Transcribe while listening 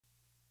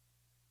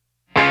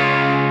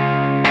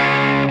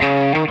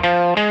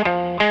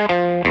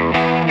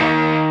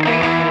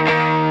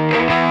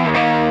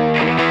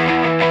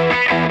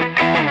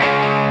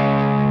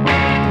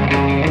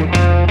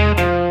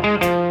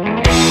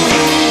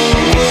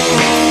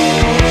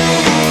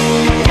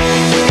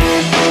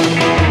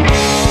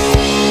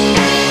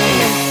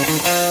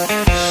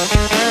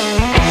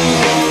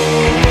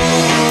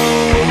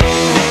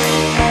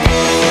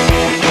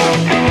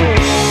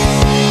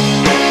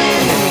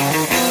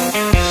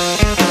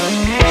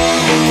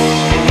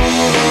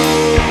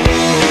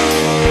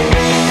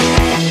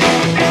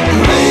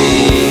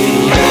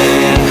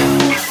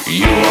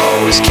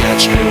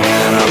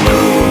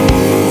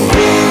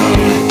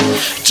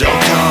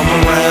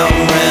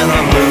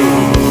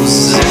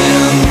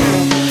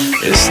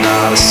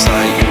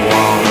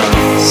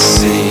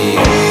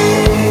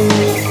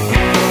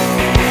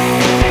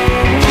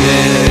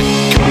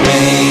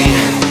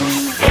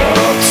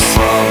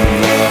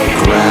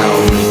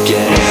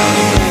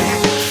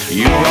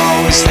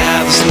always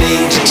have this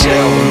need to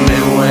tell me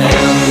when.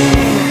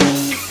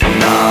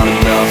 Not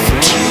enough or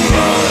too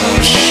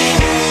much.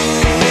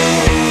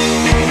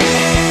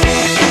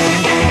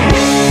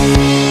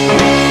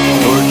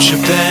 Put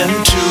your pen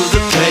to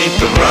the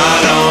paper,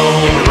 right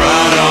on,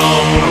 right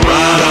on,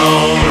 right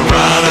on,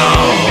 right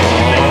on.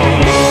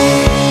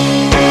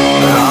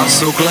 I'm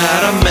so glad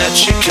I met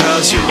you,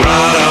 'cause you're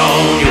right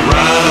on, you're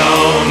right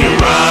on, you're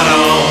right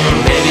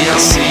on. Maybe I'll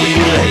see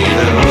you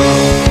later.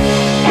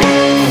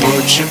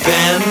 Put your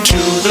pen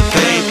to the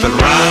paper,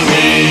 write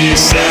me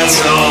sad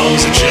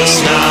songs are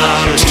just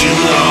not too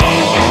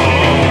long.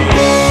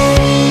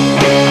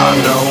 I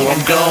know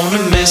I'm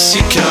gonna miss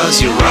you,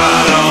 'cause you're right